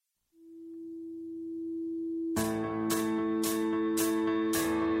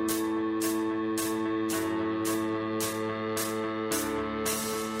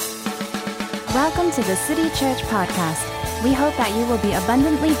Welcome to the City Church Podcast. We hope that you will be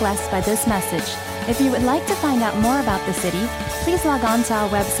abundantly blessed by this message. If you would like to find out more about the city, please log on to our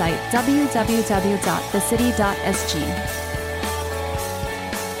website, www.thecity.sg.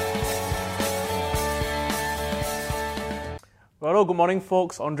 Hello, good morning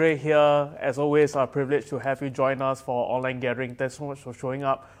folks. Andre here. As always, our privilege to have you join us for our online gathering. Thanks so much for showing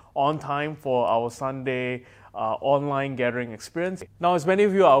up on time for our Sunday online gathering experience. Now, as many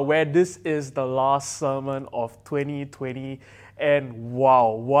of you are aware, this is the last sermon of 2020, and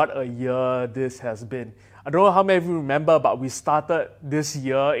wow, what a year this has been. I don't know how many of you remember, but we started this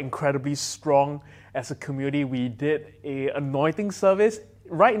year incredibly strong as a community. We did an anointing service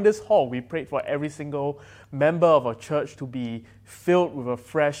right in this hall. We prayed for every single member of our church to be filled with a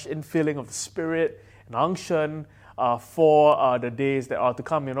fresh infilling of the Spirit and unction for the days that are to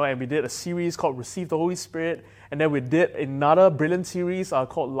come, and we did a series called Receive the Holy Spirit, and then we did another brilliant series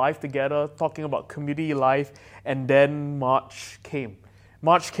called Life Together, talking about community life, and then March came.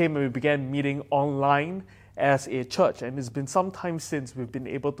 March came and we began meeting online as a church, and it's been some time since we've been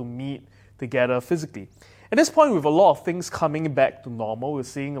able to meet together physically. At this point, with a lot of things coming back to normal, we're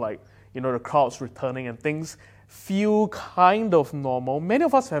seeing the crowds returning and things feel kind of normal. Many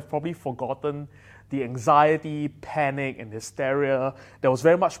of us have probably forgotten the anxiety, panic, and hysteria that was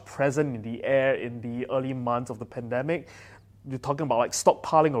very much present in the air in the early months of the pandemic. You're talking about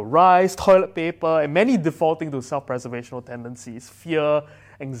stockpiling of rice, toilet paper, and many defaulting to self-preservational tendencies, fear,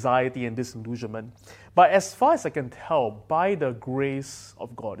 anxiety, and disillusionment. But as far as I can tell, by the grace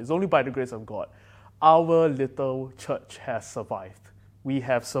of God, it's only by the grace of God, our little church has survived. We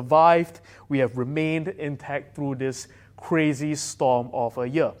have survived. We have remained intact through this crazy storm of a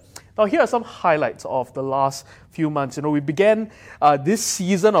year. Now, here are some highlights of the last few months. We began this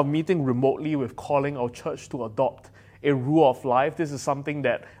season of meeting remotely with calling our church to adopt a rule of life. This is something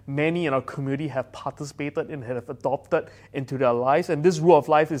that many in our community have participated in, have adopted into their lives. And this rule of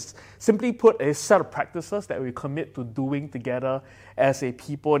life is, simply put, a set of practices that we commit to doing together as a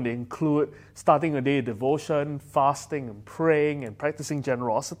people. And they include starting a day of devotion, fasting and praying, and practicing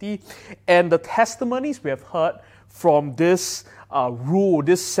generosity. And the testimonies we have heard from this rule,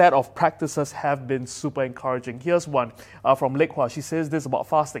 this set of practices have been super encouraging. Here's one from Lek Hua. She says this about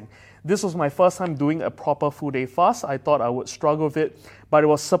fasting. This was my first time doing a proper full day fast. I thought I would struggle with it, but it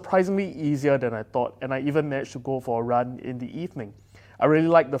was surprisingly easier than I thought, and I even managed to go for a run in the evening. I really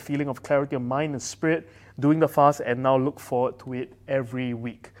like the feeling of clarity of mind and spirit doing the fast, and now look forward to it every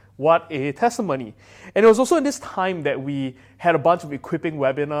week. What a testimony. And it was also in this time that we had a bunch of equipping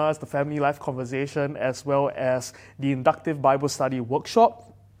webinars, the Family Life Conversation, as well as the Inductive Bible Study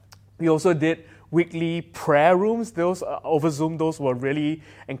Workshop. We also did weekly prayer rooms. Those over Zoom, those were really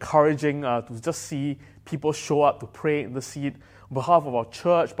encouraging to just see people show up to pray in the seat on behalf of our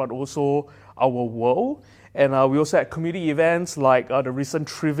church, but also our world. And we also had community events like the recent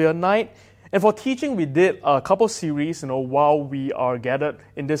trivia night. And for teaching, we did a couple series, while we are gathered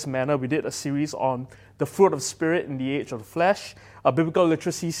in this manner. We did a series on the fruit of spirit in the age of the flesh, a biblical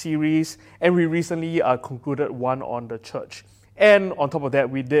literacy series, and we recently concluded one on the church. And on top of that,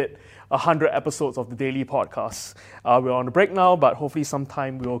 we did 100 episodes of the daily podcast. We're on a break now, but hopefully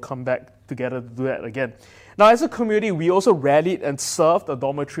sometime we will come back together to do that again. Now, as a community, we also rallied and served a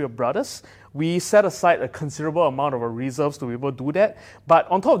dormitory of brothers. We set aside a considerable amount of our reserves to be able to do that. But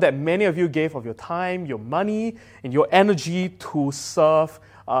on top of that, many of you gave of your time, your money, and your energy to serve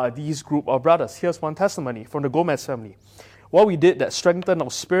these group of brothers. Here's one testimony from the Gomez family. What we did that strengthened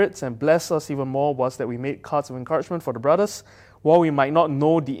our spirits and blessed us even more was that we made cards of encouragement for the brothers. While we might not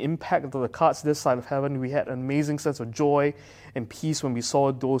know the impact of the cards this side of heaven, we had an amazing sense of joy and peace when we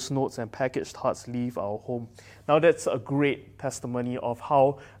saw those notes and packaged cards leave our home. Now, that's a great testimony of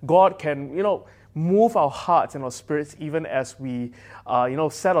how God can, move our hearts and our spirits even as we,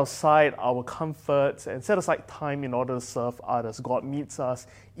 set aside our comforts and set aside time in order to serve others. God meets us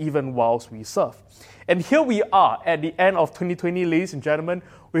even whilst we serve. And here we are at the end of 2020, ladies and gentlemen,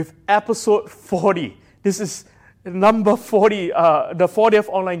 with episode 40. This is number 40, the 40th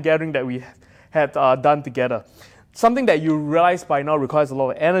online gathering that we had done together. Something that you realize by now requires a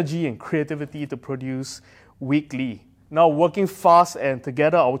lot of energy and creativity to produce weekly. Now, working fast and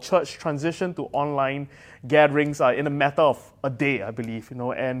together, our church transitioned to online gatherings in a matter of a day, I believe,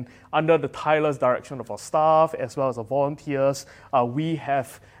 and under the tireless direction of our staff as well as our volunteers, we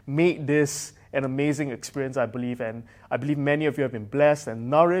have made this an amazing experience, I believe, and I believe many of you have been blessed and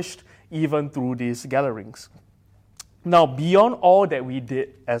nourished even through these gatherings. Now, beyond all that we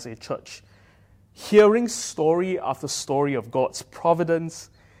did as a church, hearing story after story of God's providence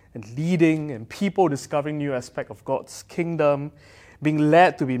and leading and people discovering new aspects of God's kingdom being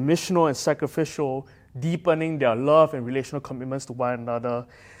led to be missional and sacrificial, deepening their love and relational commitments to one another.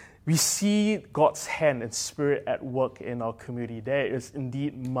 We see God's hand and spirit at work in our community. There is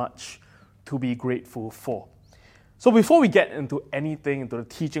indeed much to be grateful for. So before we get into anything, into the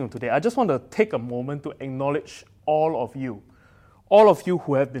teaching of today, I just want to take a moment to acknowledge all of you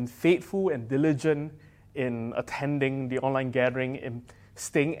who have been faithful and diligent in attending the online gathering, in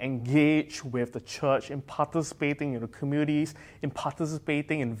staying engaged with the church, in participating in the communities, in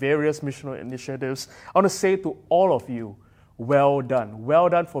participating in various missional initiatives. I want to say to all of you, well done. Well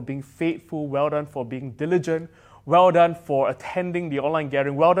done for being faithful. Well done for being diligent. Well done for attending the online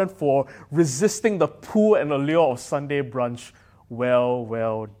gathering. Well done for resisting the pull and allure of Sunday brunch.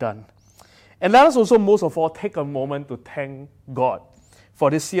 Well done. And let us also, most of all, take a moment to thank God for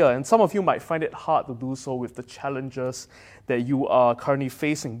this year. And some of you might find it hard to do so with the challenges that you are currently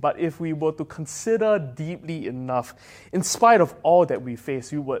facing. But if we were to consider deeply enough, in spite of all that we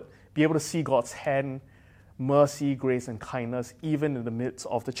face, you would be able to see God's hand, mercy, grace, and kindness, even in the midst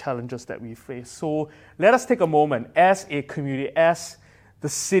of the challenges that we face. So let us take a moment as a community, as the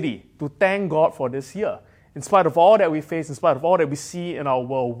city, to thank God for this year. In spite of all that we face, in spite of all that we see in our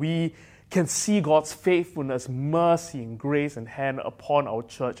world, we can see God's faithfulness, mercy, and grace and hand upon our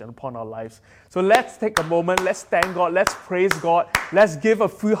church and upon our lives. So let's take a moment, let's thank God, let's praise God, let's give a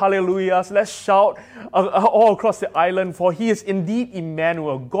few hallelujahs, let's shout all across the island, for He is indeed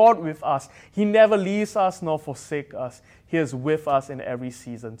Emmanuel, God with us. He never leaves us nor forsakes us. He is with us in every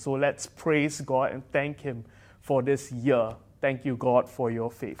season. So let's praise God and thank Him for this year. Thank you, God, for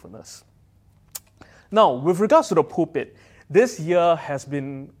your faithfulness. Now, with regards to the pulpit, this year has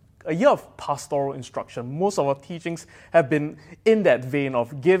been a year of pastoral instruction. Most of our teachings have been in that vein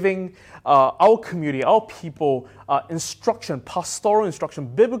of giving our community, our people, instruction, pastoral instruction,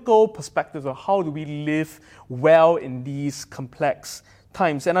 biblical perspectives on how do we live well in these complex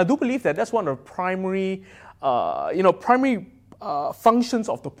times. And I do believe that that's one of the primary functions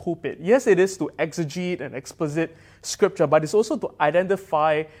of the pulpit. Yes, it is to exegete and exposit Scripture, but it's also to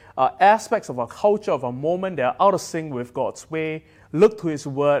identify aspects of our culture, of our moment that are out of sync with God's way, look to His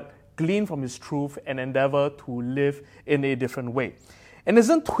Word, glean from His truth, and endeavor to live in a different way. And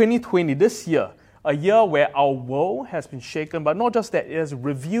isn't 2020, this year, a year where our world has been shaken, but not just that, it has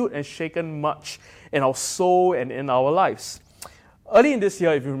revealed and shaken much in our soul and in our lives. Early in this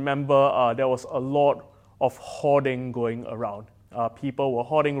year, if you remember, there was a lot of hoarding going around. People were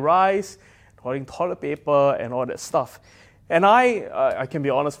hoarding rice, hoarding toilet paper, and all that stuff. And I can be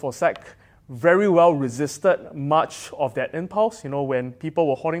honest for a sec, very well resisted much of that impulse. You know, when people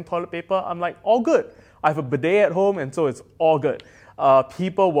were hoarding toilet paper, I'm like, all good. I have a bidet at home, and so it's all good.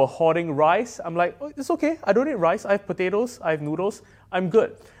 People were hoarding rice. I'm like, oh, it's okay. I don't need rice. I have potatoes. I have noodles. I'm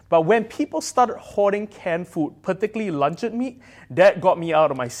good. But when people started hoarding canned food, particularly luncheon meat, that got me out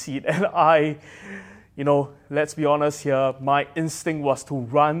of my seat. And let's be honest here, my instinct was to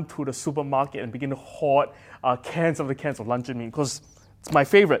run to the supermarket and begin to hoard cans of luncheon meat because it's my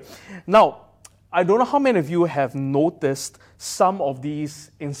favorite. Now, I don't know how many of you have noticed some of these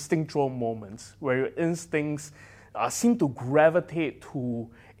instinctual moments where your instincts seem to gravitate to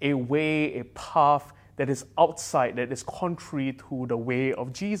a way, a path that is outside, that is contrary to the way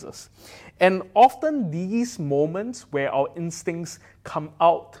of Jesus. And often these moments where our instincts come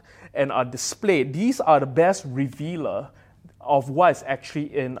out and are displayed, these are the best revealer of what is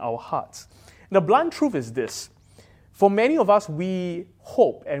actually in our hearts. And the blunt truth is this. For many of us, we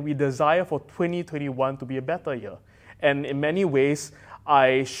hope and we desire for 2021 to be a better year. And in many ways,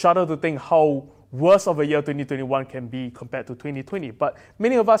 I shudder to think how worse of a year 2021 can be compared to 2020. But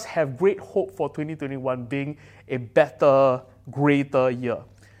many of us have great hope for 2021 being a better, greater year.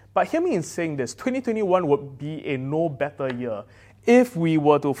 But hear me in saying this, 2021 would be a no better year if we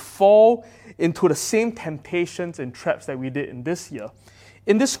were to fall into the same temptations and traps that we did in this year.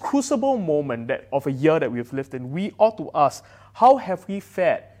 In this crucible moment of a year that we've lived in, we ought to ask, how have we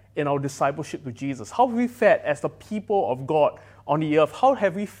fared in our discipleship to Jesus? How have we fared as the people of God on the earth? How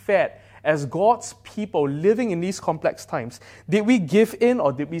have we fared as God's people living in these complex times? Did we give in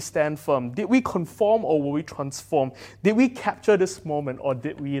or did we stand firm? Did we conform or were we transformed? Did we capture this moment or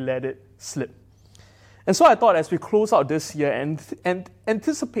did we let it slip? And so I thought as we close out this year and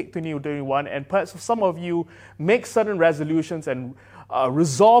anticipate 2021, and perhaps some of you make certain resolutions and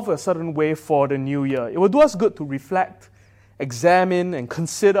resolve a certain way for the new year, it will do us good to reflect, examine, and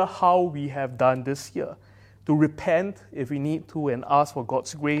consider how we have done this year, to repent if we need to and ask for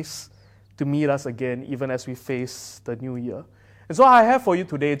God's grace to meet us again even as we face the new year. And so I have for you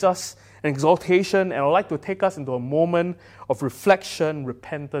today just an exaltation, and I'd like to take us into a moment of reflection,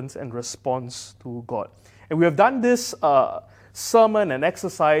 repentance, and response to God. And we have done this sermon and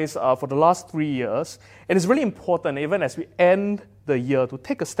exercise for the last 3 years. And it's really important, even as we end the year, to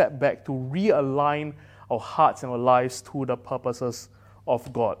take a step back to realign our hearts and our lives to the purposes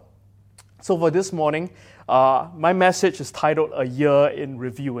of God. So for this morning, my message is titled A Year in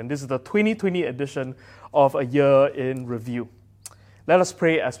Review, and this is the 2020 edition of A Year in Review. Let us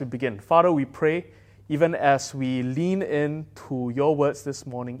pray as we begin. Father, we pray, even as we lean into your words this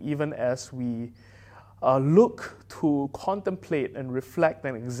morning, even as we look to contemplate and reflect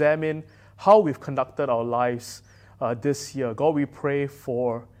and examine how we've conducted our lives this year. God, we pray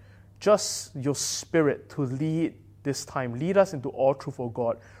for just your Spirit to lead this time. Lead us into all truth, O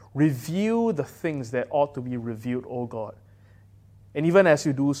God. Reveal the things that ought to be revealed, O God. And even as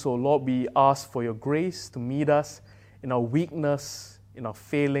you do so, Lord, we ask for your grace to meet us in our weakness, in our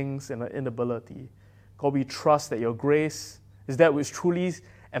failings, in our inability. God, we trust that your grace is that which truly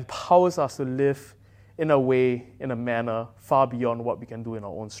empowers us to live in a way, in a manner, far beyond what we can do in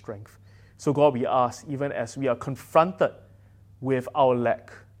our own strength. So God, we ask, even as we are confronted with our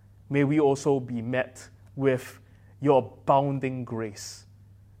lack, may we also be met with your abounding grace.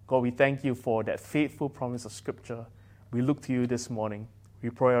 God, we thank you for that faithful promise of Scripture. We look to you this morning. We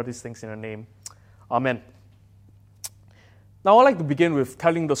pray all these things in your name. Amen. Now, I'd like to begin with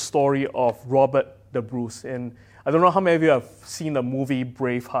telling the story of Robert the Bruce. And I don't know how many of you have seen the movie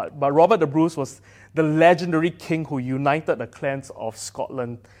Braveheart, but Robert the Bruce was the legendary king who united the clans of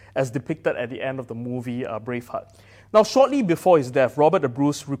Scotland, as depicted at the end of the movie Braveheart. Now, shortly before his death, Robert the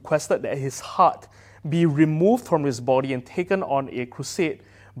Bruce requested that his heart be removed from his body and taken on a crusade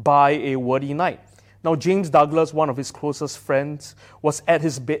by a worthy knight. Now, James Douglas, one of his closest friends, was at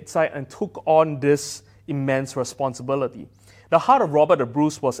his bedside and took on this immense responsibility. The heart of Robert the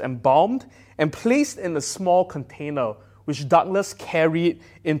Bruce was embalmed and placed in a small container, which Douglas carried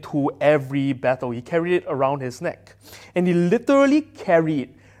into every battle. He carried it around his neck. And he literally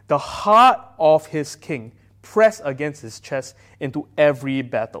carried the heart of his king pressed against his chest into every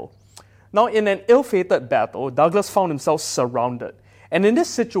battle. Now, in an ill-fated battle, Douglas found himself surrounded. And in this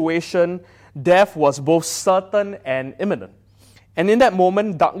situation, death was both certain and imminent. And in that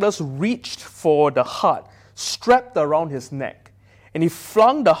moment, Douglas reached for the heart strapped around his neck, and he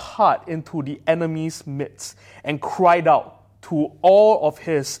flung the heart into the enemy's midst and cried out to all of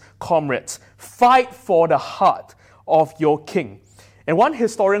his comrades, "Fight for the heart of your king." And one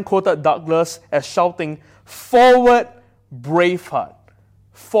historian quoted Douglas as shouting, "Forward, Braveheart!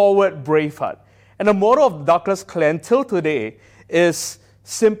 Forward, Braveheart!" And the motto of the Douglas clan till today is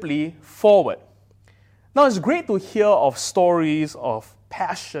simply forward. Now, it's great to hear of stories of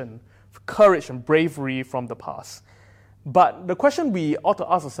passion, courage, and bravery from the past. But the question we ought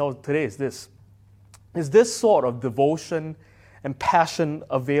to ask ourselves today is this: is this sort of devotion and passion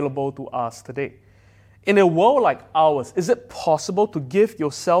available to us today? In a world like ours, is it possible to give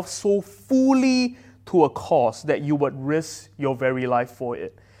yourself so fully to a cause that you would risk your very life for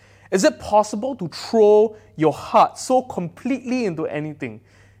it? Is it possible to throw your heart so completely into anything,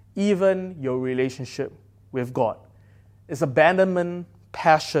 even your relationship with God? Is abandonment,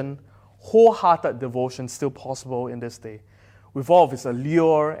 passion, wholehearted devotion still possible in this day, with all of its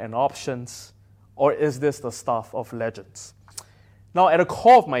allure and options, or is this the stuff of legends? Now, at the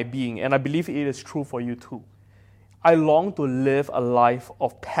core of my being, and I believe it is true for you too, I long to live a life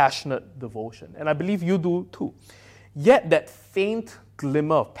of passionate devotion, and I believe you do too. Yet that faint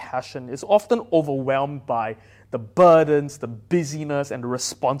glimmer of passion is often overwhelmed by the burdens, the busyness, and the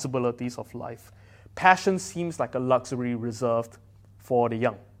responsibilities of life. Passion seems like a luxury reserved for the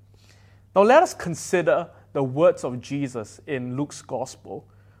young. Now let us consider the words of Jesus in Luke's Gospel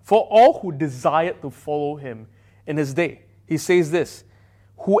for all who desired to follow him in his day. He says this: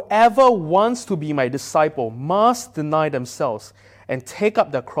 "Whoever wants to be my disciple must deny themselves and take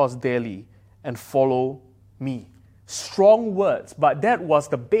up their cross daily and follow me." Strong words, but that was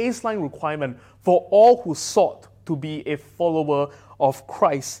the baseline requirement for all who sought to be a follower of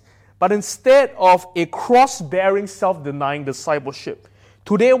Christ. But instead of a cross-bearing, self-denying discipleship,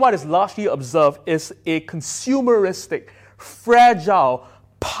 today what is largely observed is a consumeristic, fragile,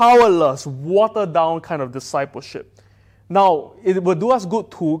 powerless, watered-down kind of discipleship. Now, it will do us good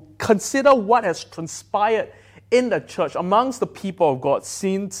to consider what has transpired in the church amongst the people of God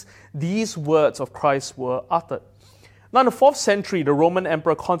since these words of Christ were uttered. Now, in the 4th century, the Roman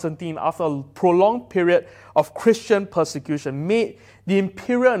Emperor Constantine, after a prolonged period of Christian persecution, made the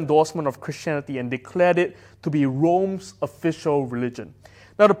imperial endorsement of Christianity and declared it to be Rome's official religion.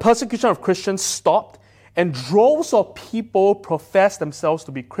 Now, the persecution of Christians stopped, and droves of people professed themselves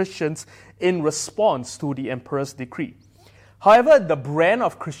to be Christians in response to the emperor's decree. However, the brand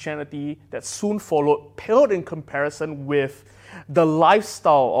of Christianity that soon followed paled in comparison with the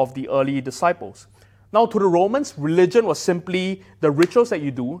lifestyle of the early disciples. Now, to the Romans, religion was simply the rituals that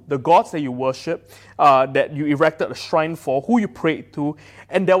you do, the gods that you worship, that you erected a shrine for, who you prayed to,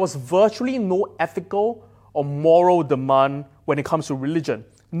 and there was virtually no ethical or moral demand when it comes to religion.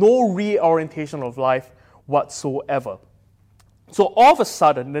 No reorientation of life whatsoever. So all of a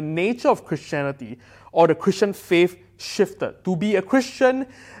sudden, the nature of Christianity or the Christian faith shifted. To be a Christian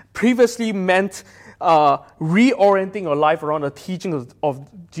previously meant reorienting your life around the teachings of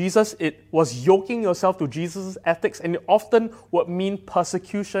Jesus. It was yoking yourself to Jesus' ethics, and it often would mean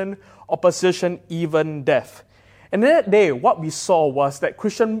persecution, opposition, even death. And in that day, what we saw was that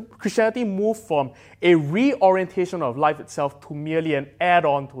Christianity moved from a reorientation of life itself to merely an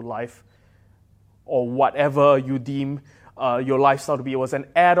add-on to life, or whatever you deem your lifestyle to be. It was an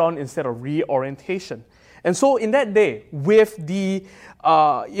add-on instead of reorientation. And so in that day, with the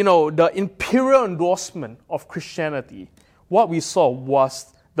imperial endorsement of Christianity, what we saw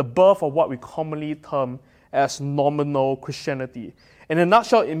was the birth of what we commonly term as nominal Christianity. In a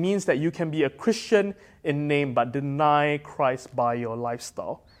nutshell, it means that you can be a Christian in name but deny Christ by your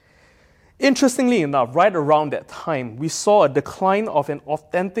lifestyle. Interestingly enough, right around that time, we saw a decline of an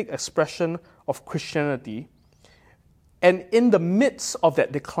authentic expression of Christianity. And in the midst of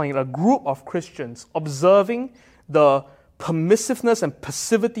that decline, a group of Christians, observing the permissiveness and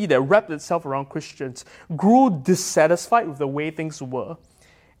passivity that wrapped itself around Christians, grew dissatisfied with the way things were.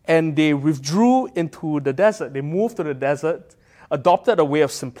 And they withdrew into the desert. They moved to the desert, adopted a way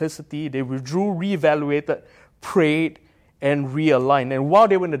of simplicity. They withdrew, reevaluated, prayed, and realigned. And while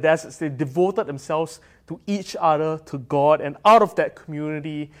they were in the deserts, they devoted themselves to each other, to God. And out of that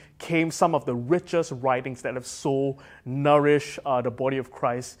community came some of the richest writings that have so nourished the body of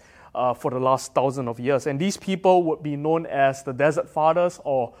Christ for the last 1,000 of years. And these people would be known as the Desert Fathers,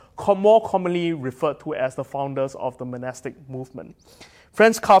 or more commonly referred to as the founders of the monastic movement.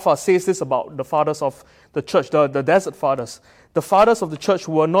 Franz Kafka says this about the fathers of the church, the Desert Fathers. The fathers of the church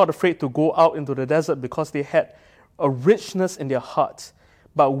were not afraid to go out into the desert because they had a richness in their hearts.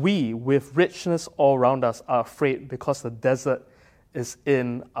 But we, with richness all around us, are afraid because the desert is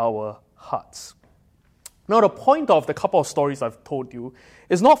in our hearts. Now, the point of the couple of stories I've told you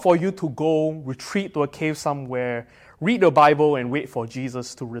is not for you to go retreat to a cave somewhere, read the Bible, and wait for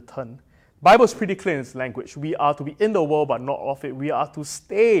Jesus to return. The Bible is pretty clear in its language. We are to be in the world, but not of it. We are to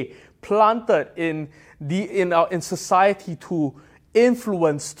stay planted in society, to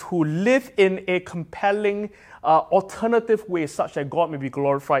influence, to live in a compelling alternative way such that God may be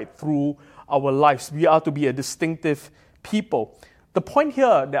glorified through our lives. We are to be a distinctive people. The point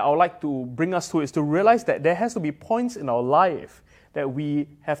here that I would like to bring us to is to realize that there has to be points in our life that we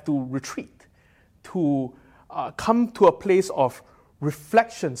have to retreat, to come to a place of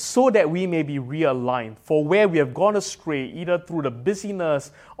reflection so that we may be realigned for where we have gone astray, either through the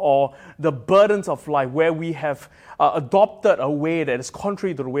busyness or the burdens of life, where we have adopted a way that is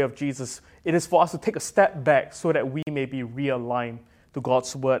contrary to the way of Jesus. It is for us to take a step back so that we may be realigned to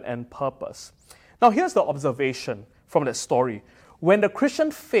God's word and purpose. Now, here's the observation from that story. When the Christian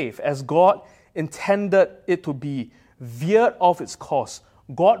faith, as God intended it to be, veered off its course,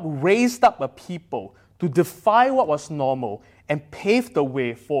 God raised up a people to defy what was normal and pave the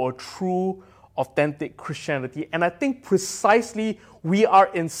way for a true, authentic Christianity. And I think precisely we are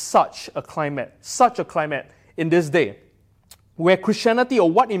in such a climate in this day, where Christianity, or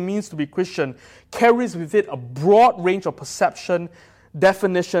what it means to be Christian, carries with it a broad range of perception,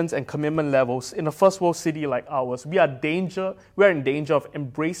 definitions, and commitment levels. In a first world city like ours, we are in danger of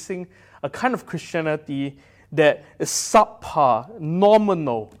embracing a kind of Christianity that is subpar,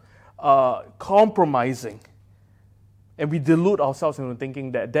 nominal, compromising. And we delude ourselves into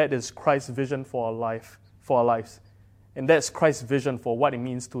thinking that that is Christ's vision for our lives. And that's Christ's vision for what it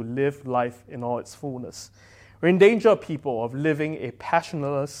means to live life in all its fullness. We're in danger, people, of living a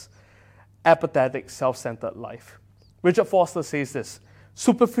passionless, apathetic, self-centered life. Richard Foster says this: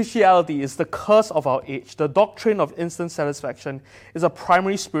 superficiality is the curse of our age. The doctrine of instant satisfaction is a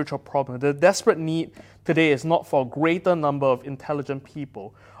primary spiritual problem. The desperate need today is not for a greater number of intelligent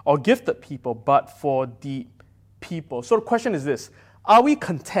people or gifted people, but for deep people. So the question is this: are we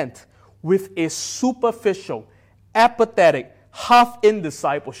content with a superficial, apathetic, half-in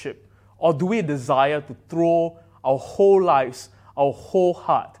discipleship, or do we desire to throw our whole lives, our whole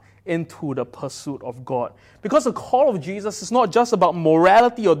heart into the pursuit of God? Because the call of Jesus is not just about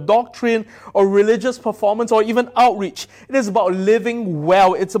morality or doctrine or religious performance or even outreach. It is about living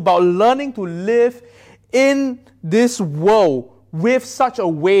well. It's about learning to live in this world with such a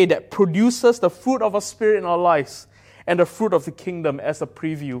way that produces the fruit of a spirit in our lives. and the fruit of the kingdom as a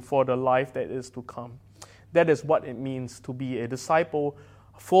preview for the life that is to come. That is what it means to be a disciple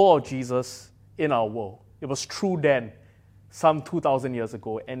for Jesus in our world. It was true then, some 2,000 years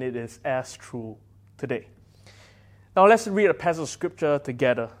ago, and it is as true today. Now let's read a passage of scripture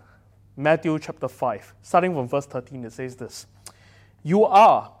together. Matthew chapter 5, starting from verse 13, it says this. You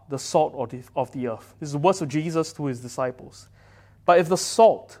are the salt of the earth. This is the words of Jesus to his disciples. But if the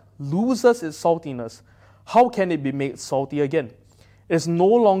salt loses its saltiness, how can it be made salty again? It is no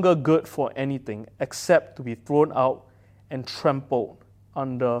longer good for anything except to be thrown out and trampled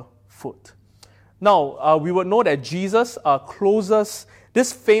underfoot. Now, we would know that Jesus closes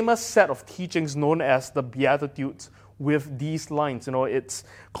this famous set of teachings known as the Beatitudes with these lines. It's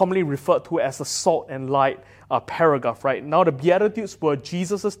commonly referred to as the salt and light paragraph, right? Now, the Beatitudes were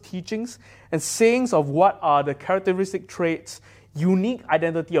Jesus' teachings and sayings of what are the characteristic traits, unique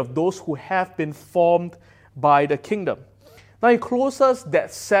identity of those who have been formed by the kingdom. Now, he closes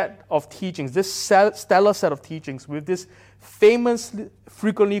that set of teachings, this stellar set of teachings, with this famous,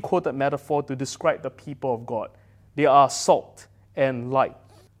 frequently quoted metaphor to describe the people of God. They are salt and light.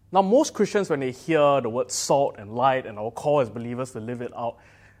 Now, most Christians, when they hear the word salt and light and our call as believers to live it out,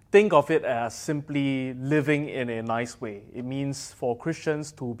 think of it as simply living in a nice way. It means for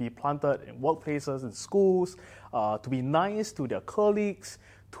Christians to be planted in workplaces, in schools, to be nice to their colleagues,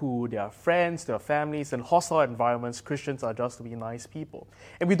 to their friends, their families. In hostile environments, Christians are just to be nice people.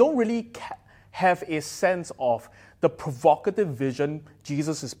 And we don't really have a sense of the provocative vision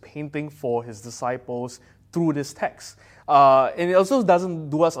Jesus is painting for his disciples through this text. And it also doesn't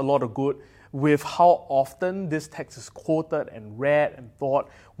do us a lot of good with how often this text is quoted and read and thought.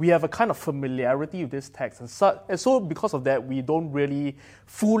 We have a kind of familiarity with this text. And so because of that, we don't really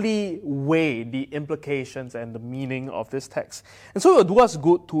fully weigh the implications and the meaning of this text. And so it will do us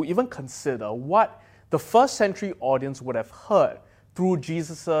good to even consider what the first century audience would have heard through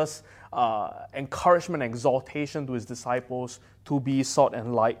Jesus' encouragement and exhortation to his disciples to be salt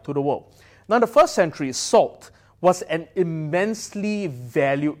and light to the world. Now, in the first century, salt was an immensely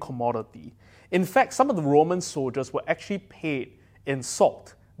valued commodity. In fact, some of the Roman soldiers were actually paid in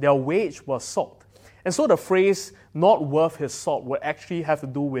salt. Their wage was salt. And so the phrase, not worth his salt, would actually have to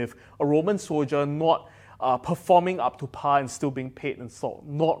do with a Roman soldier not performing up to par and still being paid in salt,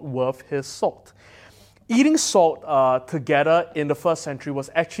 not worth his salt. Eating salt together in the first century was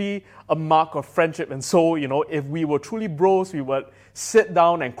actually a mark of friendship. And so, if we were truly bros, we would sit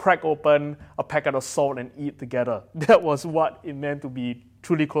down and crack open a packet of salt and eat together. That was what it meant to be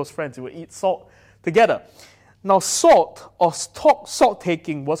truly close friends. We would eat salt together. Now, salt or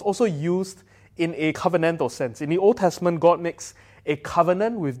salt-taking was also used in a covenantal sense. In the Old Testament, God makes a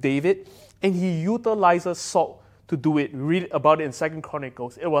covenant with David, and he utilizes salt to do it. We read about it in 2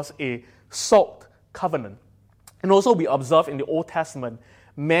 Chronicles. It was a salt covenant. And also we observe in the Old Testament,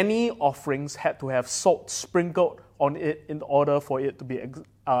 many offerings had to have salt sprinkled on it in order for it to be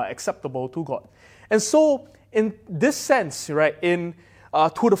acceptable to God. And so in this sense, right,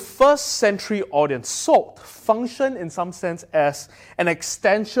 to the first century audience, salt functioned in some sense as an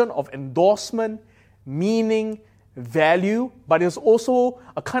extension of endorsement, meaning, value, but it's also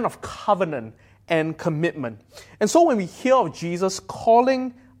a kind of covenant and commitment. And so when we hear of Jesus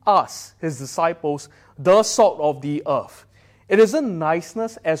calling us, his disciples, the salt of the earth, it isn't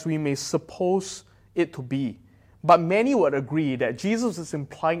niceness as we may suppose it to be. But many would agree that Jesus is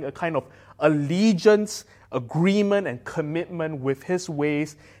implying a kind of allegiance, agreement, and commitment with his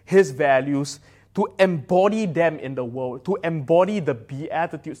ways, his values, to embody them in the world, to embody the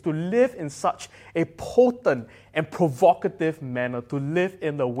Beatitudes, to live in such a potent and provocative manner, to live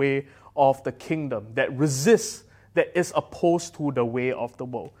in the way of the kingdom that resists, that is opposed to the way of the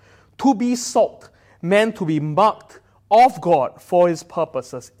world. To be salt meant to be marked of God for his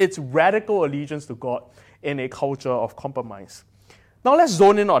purposes. It's radical allegiance to God in a culture of compromise. Now let's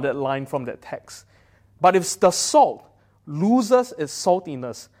zone in on that line from that text. But if the salt loses its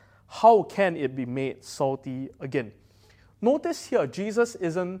saltiness, how can it be made salty again? Notice here, Jesus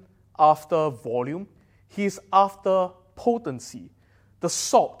isn't after volume, he's after potency. The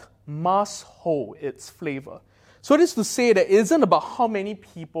salt must hold its flavor. So it is to say that it isn't about how many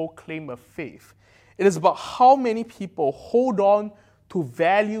people claim a faith. It is about how many people hold on to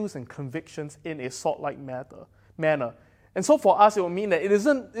values and convictions in a salt-like manner. And so for us, it will mean that it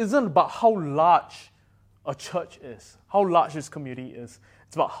isn't about how large a church is, how large this community is.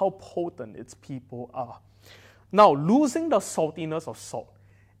 It's about how potent its people are. Now, losing the saltiness of salt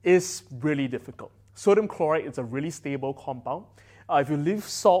is really difficult. Sodium chloride is a really stable compound. If you leave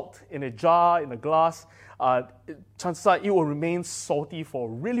salt in a jar, in a glass, chances are it will remain salty for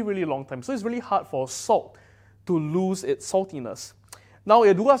a really, really long time. So it's really hard for salt to lose its saltiness. Now,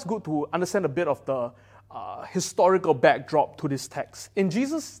 it does us good to understand a bit of the historical backdrop to this text. In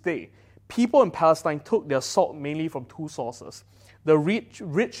Jesus' day, people in Palestine took their salt mainly from two sources. The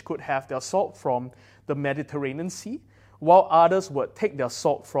rich could have their salt from the Mediterranean Sea, while others would take their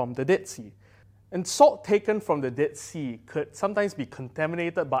salt from the Dead Sea. And salt taken from the Dead Sea could sometimes be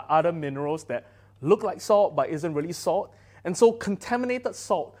contaminated by other minerals that look like salt but isn't really salt. And so contaminated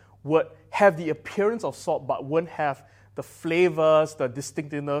salt would have the appearance of salt but wouldn't have the flavors, the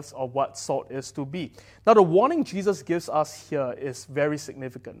distinctiveness of what salt is to be. Now, the warning Jesus gives us here is very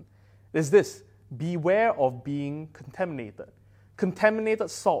significant. It's this: beware of being contaminated. Contaminated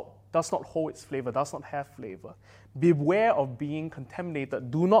salt does not hold its flavor, does not have flavor. Beware of being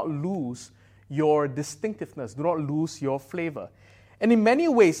contaminated. Do not lose your distinctiveness. Do not lose your flavor. And in many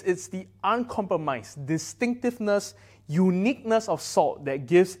ways, it's the uncompromised distinctiveness, uniqueness of salt that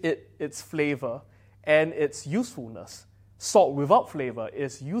gives it its flavor and its usefulness. Salt without flavor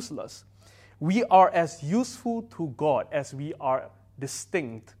is useless. We are as useful to God as we are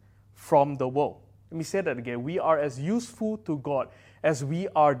distinct from the world. Let me say that again. We are as useful to God as we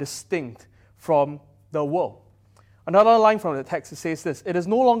are distinct from the world. Another line from the text, it says this: it is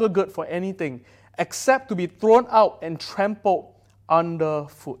no longer good for anything except to be thrown out and trampled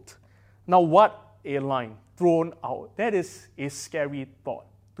underfoot. Now, what a line. Thrown out. That is a scary thought,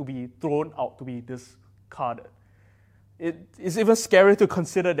 to be thrown out, to be discarded. It is even scary to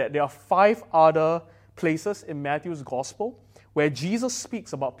consider that there are 5 other places in Matthew's gospel where Jesus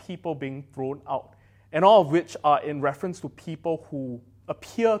speaks about people being thrown out, and all of which are in reference to people who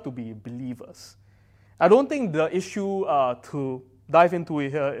appear to be believers. I don't think the issue to dive into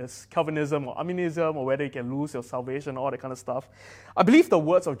here is Calvinism or Arminianism or whether you can lose your salvation, all that kind of stuff. I believe the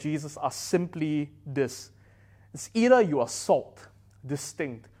words of Jesus are simply this: it's either you are salt,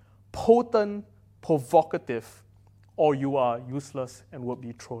 distinct, potent, provocative, or you are useless and will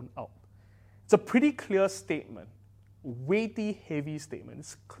be thrown out. It's a pretty clear statement, weighty, heavy statement.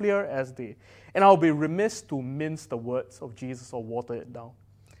 It's clear as day. And I'll be remiss to mince the words of Jesus or water it down.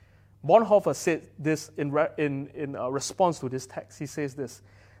 Bonhoeffer said this in response to this text. He says this: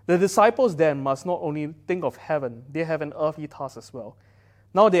 the disciples then must not only think of heaven, they have an earthly task as well.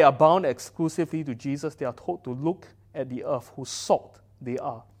 Now they are bound exclusively to Jesus. They are told to look at the earth, whose salt they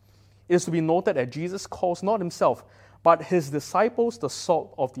are. It is to be noted that Jesus calls not himself, but his disciples the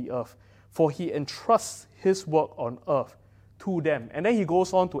salt of the earth, for he entrusts his work on earth to them. And then he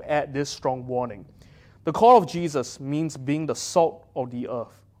goes on to add this strong warning. The call of Jesus means being the salt of the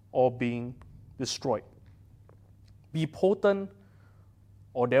earth or being destroyed. Be potent,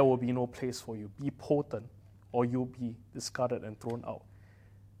 or there will be no place for you. Be potent, or you'll be discarded and thrown out.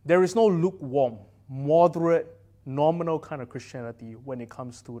 There is no lukewarm, moderate, nominal kind of Christianity when it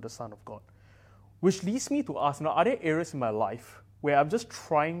comes to the Son of God. Which leads me to ask, are there areas in my life where I'm just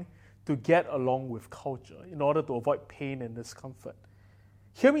trying to get along with culture in order to avoid pain and discomfort?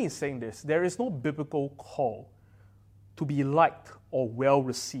 Hear me in saying this: there is no biblical call to be liked or well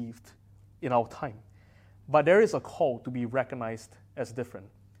received in our time. But there is a call to be recognized as different.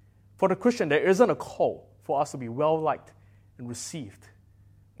 For the Christian, there isn't a call for us to be well liked and received.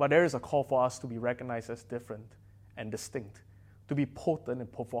 But there is a call for us to be recognized as different and distinct, to be potent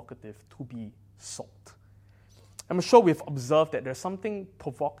and provocative, to be salt. I'm sure we've observed that there's something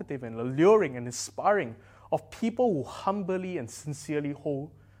provocative and alluring and inspiring of people who humbly and sincerely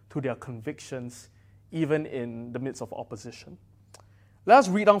hold to their convictions, even in the midst of opposition. Let us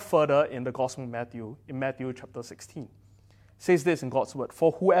read on further in the Gospel of Matthew, in Matthew chapter 16. It says this in God's word: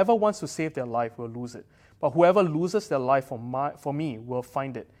 for whoever wants to save their life will lose it, but whoever loses their life for me will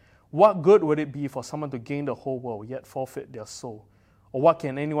find it. What good would it be for someone to gain the whole world, yet forfeit their soul? Or what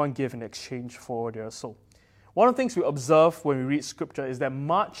can anyone give in exchange for their soul? One of the things we observe when we read Scripture is that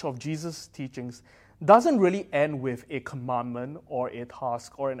much of Jesus' teachings doesn't really end with a commandment or a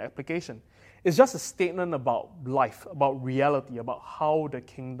task or an application. It's just a statement about life, about reality, about how the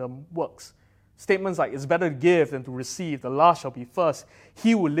kingdom works. Statements like, it's better to give than to receive, the last shall be first,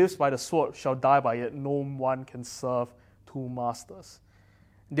 he who lives by the sword shall die by it, no one can serve two masters.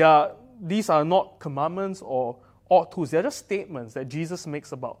 These are not commandments or ought-tos, they're just statements that Jesus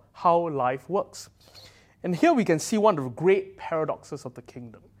makes about how life works. And here we can see one of the great paradoxes of the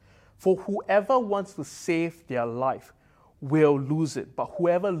kingdom. For whoever wants to save their life will lose it, but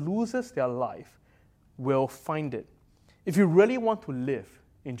whoever loses their life will find it. If you really want to live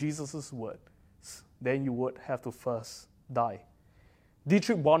in Jesus' words, then you would have to first die.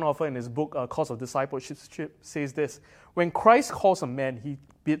 Dietrich Bonhoeffer, in his book, Course of Discipleship, says this: when Christ calls a man, he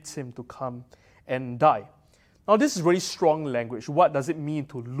bids him to come and die. Now, this is really strong language. What does it mean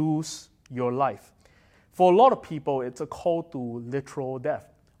to lose your life? For a lot of people, it's a call to literal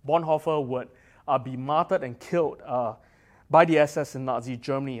death. Bonhoeffer would be martyred and killed by the SS in Nazi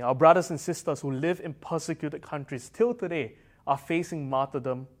Germany. Our brothers and sisters who live in persecuted countries till today are facing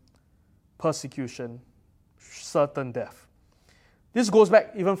martyrdom, persecution, certain death. This goes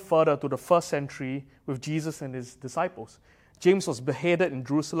back even further to the first century with Jesus and his disciples. James was beheaded in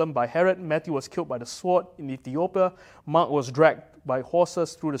Jerusalem by Herod. Matthew was killed by the sword in Ethiopia. Mark was dragged by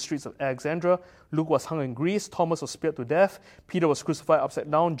horses through the streets of Alexandria. Luke was hung in Greece. Thomas was speared to death. Peter was crucified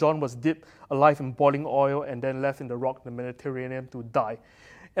upside down. John was dipped alive in boiling oil and then left in the rock in the Mediterranean to die.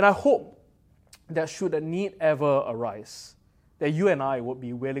 And I hope that should a need ever arise, that you and I would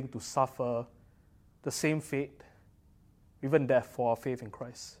be willing to suffer the same fate, even death, for our faith in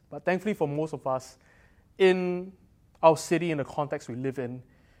Christ. But thankfully for most of us, in our city, in the context we live in,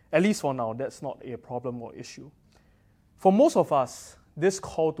 at least for now, that's not a problem or issue. For most of us, this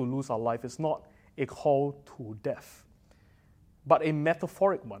call to lose our life is not a call to death, but a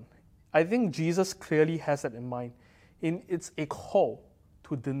metaphoric one. I think Jesus clearly has that in mind. It's a call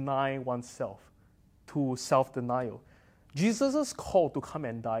to deny oneself, to self-denial. Jesus' call to come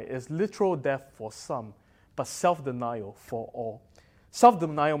and die is literal death for some, but self-denial for all.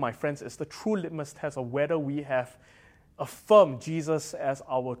 Self-denial, my friends, is the true litmus test of whether we have affirmed Jesus as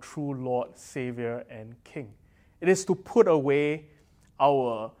our true Lord, Savior, and King. It is to put away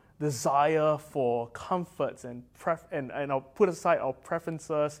our desire for comforts and put aside our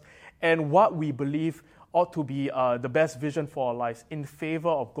preferences and what we believe ought to be the best vision for our lives in favor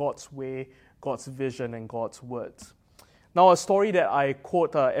of God's way, God's vision, and God's words. Now, a story that I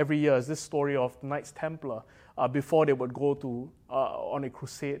quote every year is this story of the Knights Templar. Before they would go on a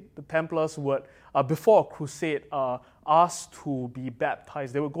crusade, the Templars would, before a crusade, ask to be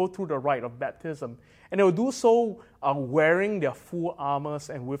baptized. They would go through the rite of baptism, and they would do so wearing their full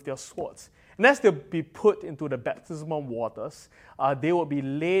armors and with their swords. And as they would be put into the baptismal waters, they would be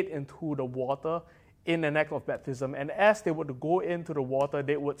laid into the water in an act of baptism. And as they would go into the water,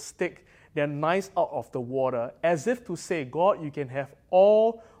 they would stick their knives out of the water, as if to say, God, you can have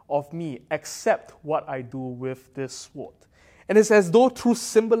all of me except what I do with this sword. And it's as though through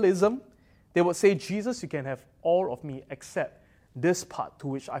symbolism, they would say, Jesus, you can have all of me except this part to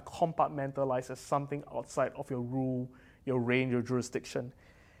which I compartmentalize as something outside of your rule, your reign, your jurisdiction.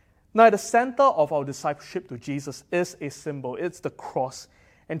 Now, at the center of our discipleship to Jesus is a symbol. It's the cross.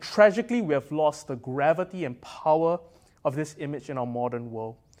 And tragically, we have lost the gravity and power of this image in our modern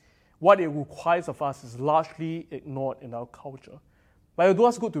world. What it requires of us is largely ignored in our culture. But it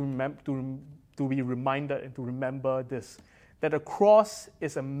does good to be reminded and to remember this, that the cross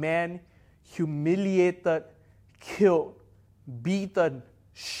is a man humiliated, killed, beaten,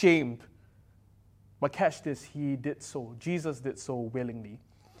 shamed. But catch this, he did so. Jesus did so willingly.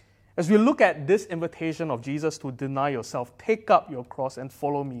 As we look at this invitation of Jesus to deny yourself, take up your cross and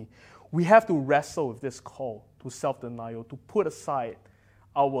follow me, we have to wrestle with this call to self-denial, to put aside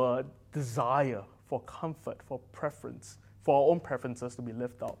our desire for comfort, for preference, for our own preferences to be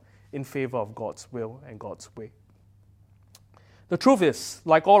lived out in favor of God's will and God's way. The truth is,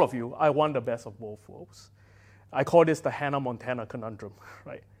 like all of you, I want the best of both worlds. I call this the Hannah Montana conundrum,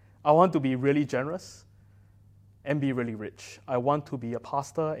 right? I want to be really generous and be really rich. I want to be a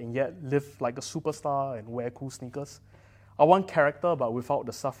pastor and yet live like a superstar and wear cool sneakers. I want character but without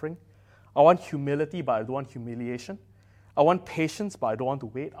the suffering. I want humility but I don't want humiliation. I want patience but I don't want to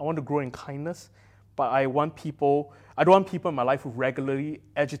wait. I want to grow in kindness but I don't want people in my life who regularly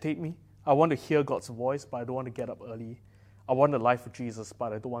agitate me. I want to hear God's voice but I don't want to get up early. I want the life of Jesus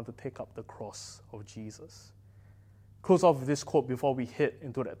but I don't want to take up the cross of Jesus. Close off with this quote before we hit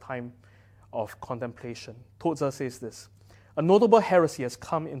into that time of contemplation. Tozer says this: a notable heresy has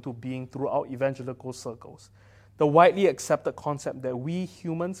come into being throughout evangelical circles. The widely accepted concept that we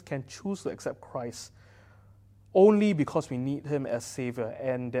humans can choose to accept Christ only because we need him as Savior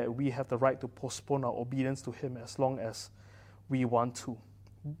and that we have the right to postpone our obedience to him as long as we want to.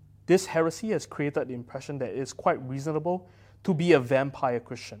 This heresy has created the impression that it is quite reasonable to be a vampire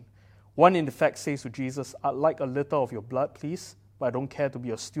Christian. One in effect says to Jesus, I'd like a little of your blood, please, but I don't care to be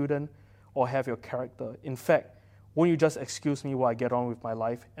your student or have your character. In fact, won't you just excuse me while I get on with my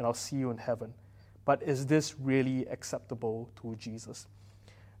life and I'll see you in heaven? But is this really acceptable to Jesus?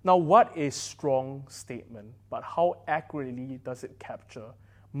 Now, what a strong statement, but how accurately does it capture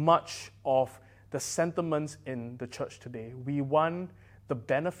much of the sentiments in the church today? We want the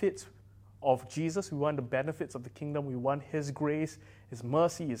benefits of Jesus, we want the benefits of the kingdom, we want his grace, his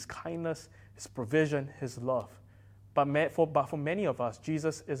mercy, his kindness, his provision, his love. But for many of us,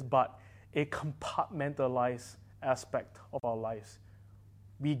 Jesus is but a compartmentalized aspect of our lives.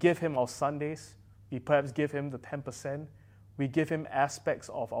 We give him our Sundays, We perhaps give Him the 10%. We give Him aspects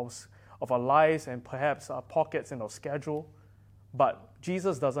of our lives and perhaps our pockets in our schedule. But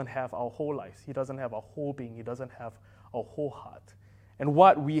Jesus doesn't have our whole lives. He doesn't have our whole being. He doesn't have our whole heart. And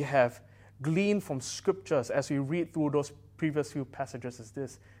what we have gleaned from scriptures as we read through those previous few passages is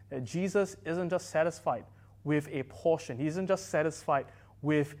this, that Jesus isn't just satisfied with a portion. He isn't just satisfied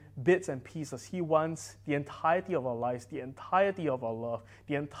with bits and pieces. He wants the entirety of our lives, the entirety of our love,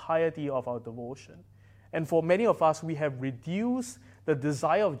 the entirety of our devotion. And for many of us, we have reduced the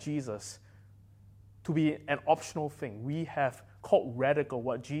desire of Jesus to be an optional thing. We have called radical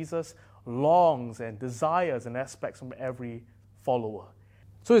what Jesus longs and desires and expects from every follower.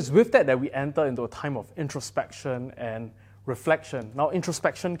 So it's with that we enter into a time of introspection and reflection. Now,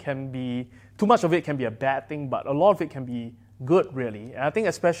 introspection can be, too much of it can be a bad thing, but a lot of it can be good, really. And I think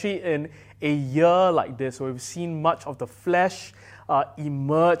especially in a year like this, where we've seen much of the flesh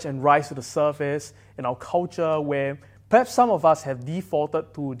emerge and rise to the surface in our culture, where perhaps some of us have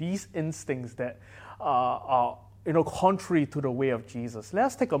defaulted to these instincts that are contrary to the way of Jesus. Let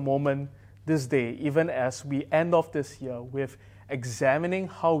us take a moment this day, even as we end off this year, with examining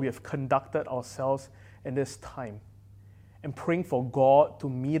how we have conducted ourselves in this time and praying for God to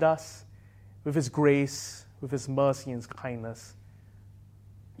meet us with His grace, with His mercy and His kindness,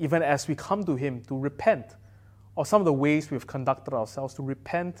 even as we come to Him to repent of some of the ways we've conducted ourselves, to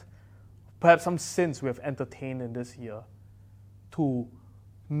repent perhaps some sins we have entertained in this year, to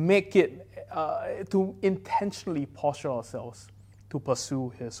make it, to intentionally posture ourselves to pursue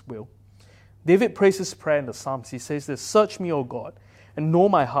His will. David prays his prayer in the Psalms. He says this, "Search me, O God, and know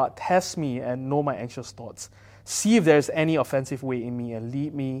my heart. Test me and know my anxious thoughts. See if there is any offensive way in me and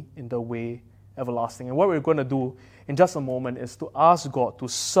lead me in the way everlasting." And what we're going to do in just a moment is to ask God to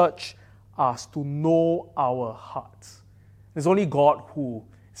search us, to know our hearts. It's only God who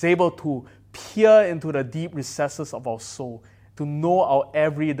is able to peer into the deep recesses of our soul, to know our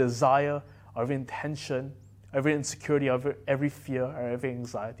every desire, our every intention, every insecurity, every fear, or every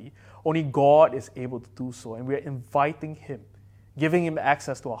anxiety. Only God is able to do so. And we're inviting Him, giving Him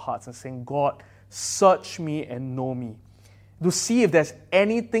access to our hearts and saying, "God, search me and know me." To see if there's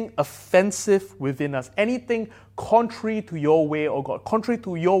anything offensive within us, anything contrary to your way, O God, contrary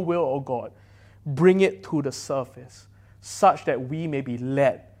to your will, O God, bring it to the surface, such that we may be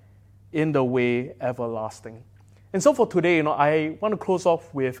led in the way everlasting. And so for today, I want to close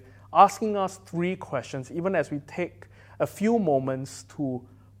off with asking us 3 questions, even as we take a few moments to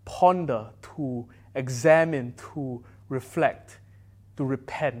ponder, to examine, to reflect, to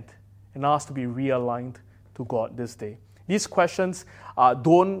repent, and ask to be realigned to God this day. These questions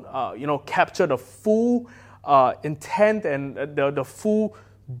don't capture the full intent and the full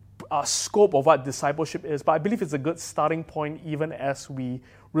scope of what discipleship is, but I believe it's a good starting point even as we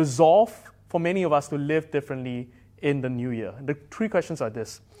resolve for many of us to live differently in the new year. The 3 questions are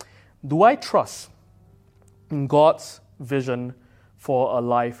this. Do I trust in God's vision for a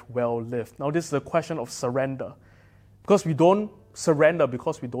life well lived? Now, this is a question of surrender. Because we don't surrender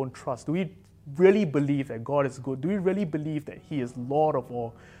because we don't trust. Do we really believe that God is good? Do we really believe that He is Lord of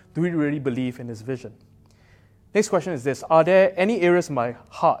all? Do we really believe in His vision? Next question is this. Are there any areas in my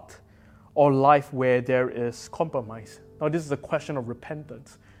heart or life where there is compromise? Now, this is a question of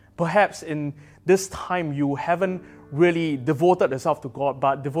repentance. Perhaps in this time you haven't really devoted yourself to God,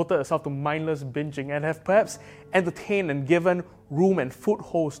 but devoted yourself to mindless binging and have perhaps entertained and given room and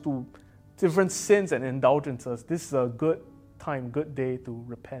footholds to different sins and indulgences. This is a good time, good day to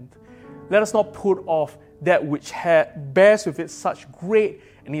repent. Let us not put off that which bears with it such great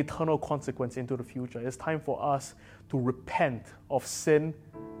and eternal consequence into the future. It's time for us to repent of sin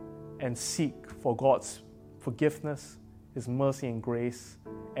and seek for God's forgiveness, His mercy and grace,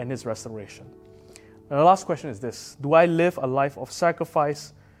 and His restoration. And the last question is this. Do I live a life of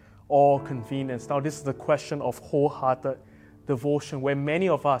sacrifice or convenience? Now, this is the question of wholehearted devotion, where many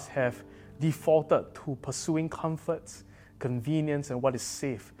of us have defaulted to pursuing comforts, convenience, and what is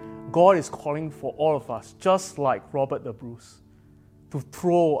safe. God is calling for all of us, just like Robert the Bruce, to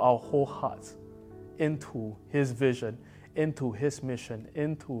throw our whole hearts into His vision, into His mission,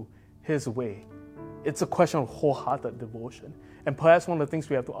 into His way. It's a question of wholehearted devotion. And perhaps one of the things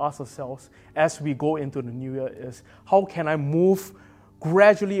we have to ask ourselves as we go into the new year is, how can I move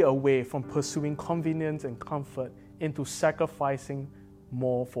gradually away from pursuing convenience and comfort into sacrificing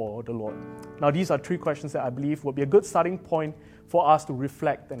more for the Lord? Now, these are 3 questions that I believe will be a good starting point for us to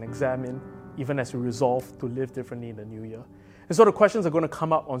reflect and examine, even as we resolve to live differently in the new year. And so the questions are going to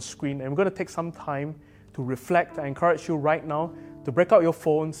come up on screen, and we're going to take some time to reflect. I encourage you right now to break out your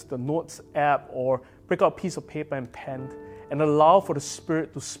phones, the Notes app, or break out a piece of paper and pen, and allow for the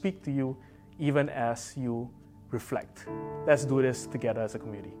Spirit to speak to you, even as you reflect. Let's do this together as a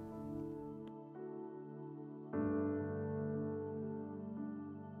community.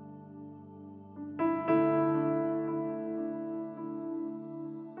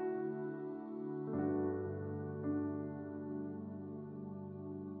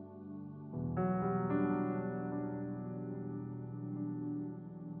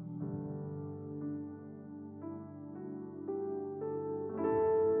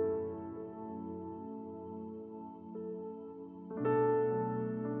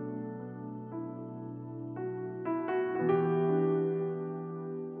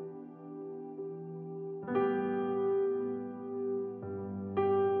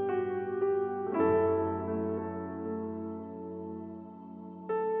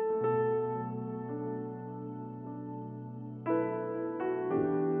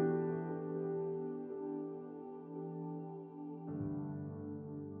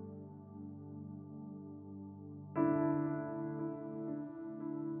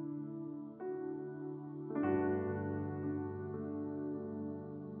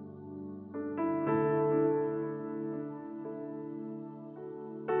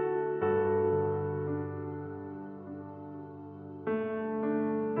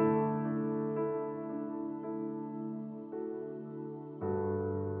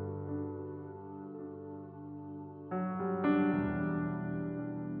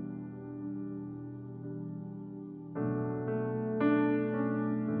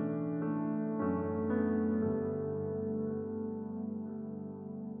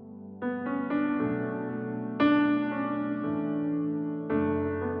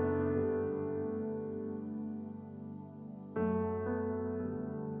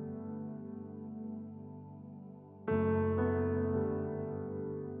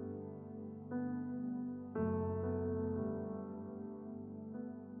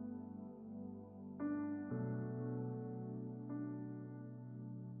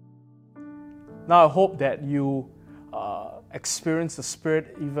 Now, I hope that you experience the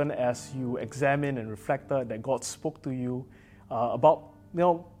Spirit even as you examine and reflected that God spoke to you about,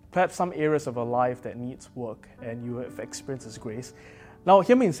 perhaps some areas of your life that needs work and you have experienced His grace. Now,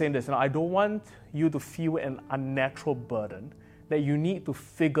 hear me in saying this. I don't want you to feel an unnatural burden that you need to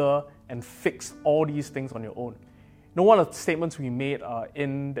figure and fix all these things on your own. One of the statements we made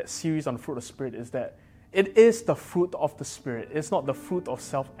in that series on the fruit of the Spirit is that it is the fruit of the Spirit. It's not the fruit of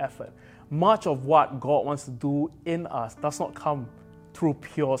self-effort. Much of what God wants to do in us does not come through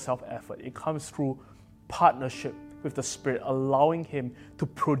pure self-effort. It comes through partnership with the Spirit, allowing Him to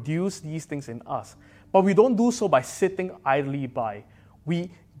produce these things in us. But we don't do so by sitting idly by.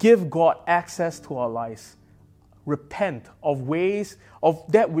 We give God access to our lives, repent of ways of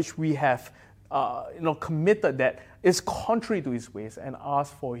that which we have committed that is contrary to His ways, and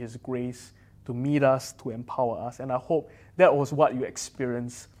ask for His grace to meet us, to empower us. And I hope that was what you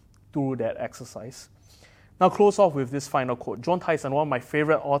experienced through that exercise. Now, close off with this final quote. John Tyson, one of my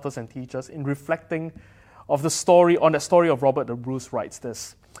favorite authors and teachers, in reflecting on the story of Robert the Bruce, writes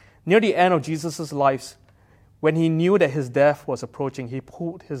this: near the end of Jesus' life, when he knew that his death was approaching, he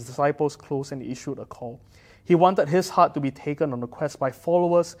pulled his disciples close and issued a call. He wanted his heart to be taken on a quest by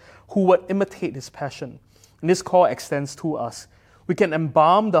followers who would imitate his passion. And this call extends to us. We can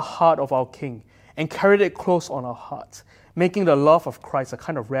embalm the heart of our King and carry it close on our hearts, making the love of Christ a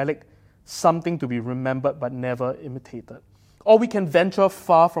kind of relic, something to be remembered but never imitated. Or we can venture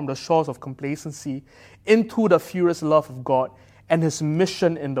far from the shores of complacency into the furious love of God and His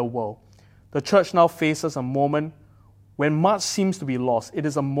mission in the world. The church now faces a moment when much seems to be lost. It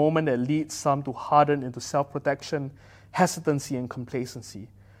is a moment that leads some to harden into self-protection, hesitancy, and complacency.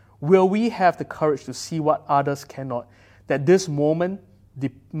 Will we have the courage to see what others cannot, that this moment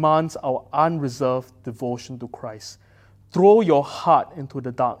demands our unreserved devotion to Christ? Throw your heart into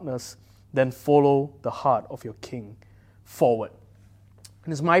the darkness, then follow the heart of your King forward.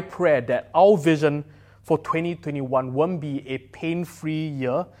 And it's my prayer that our vision for 2021 won't be a pain-free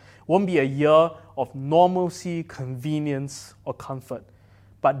year, won't be a year of normalcy, convenience, or comfort,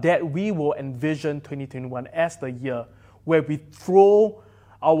 but that we will envision 2021 as the year where we throw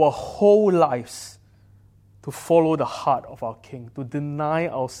our whole lives to follow the heart of our King, to deny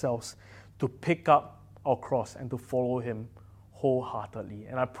ourselves, to pick up our cross and to follow Him wholeheartedly.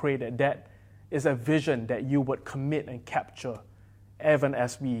 And I pray that that is a vision that you would commit and capture even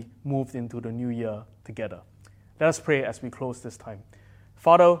as we move into the new year together. Let us pray as we close this time.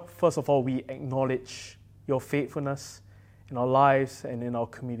 Father, first of all, we acknowledge your faithfulness in our lives and in our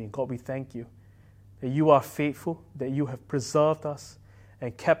community. God, we thank you that you are faithful, that you have preserved us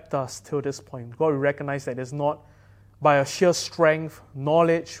and kept us till this point. God, we recognize that it's not by a sheer strength,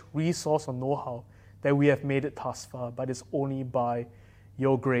 knowledge, resource, or know-how that we have made it thus far, but it's only by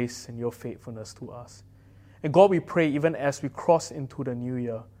your grace and your faithfulness to us. And God, we pray even as we cross into the new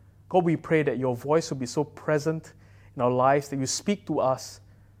year, God, we pray that your voice will be so present in our lives, that you speak to us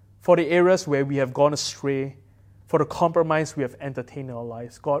for the areas where we have gone astray, for the compromise we have entertained in our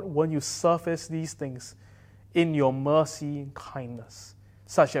lives. God, when you surface these things in your mercy and kindness,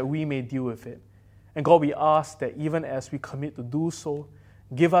 such that we may deal with it. And God, we ask that even as we commit to do so,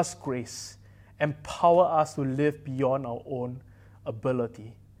 give us grace, empower us to live beyond our own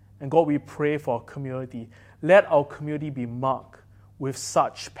ability. And God, we pray for our community. Let our community be marked with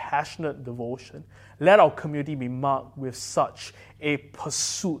such passionate devotion. Let our community be marked with such a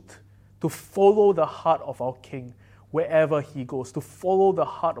pursuit to follow the heart of our King wherever he goes, to follow the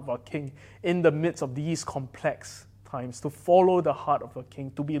heart of our King in the midst of these complex times, to follow the heart of our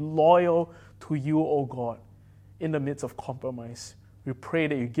King, to be loyal to you, O God, in the midst of compromise. We pray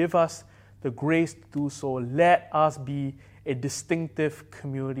that you give us the grace to do so. Let us be a distinctive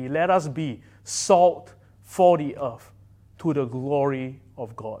community. Let us be salt for the earth to the glory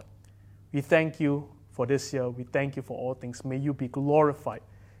of God. We thank you for this year. We thank you for all things. May you be glorified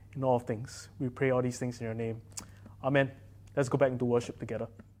in all things. We pray all these things in your name. Amen. Let's go back into worship together.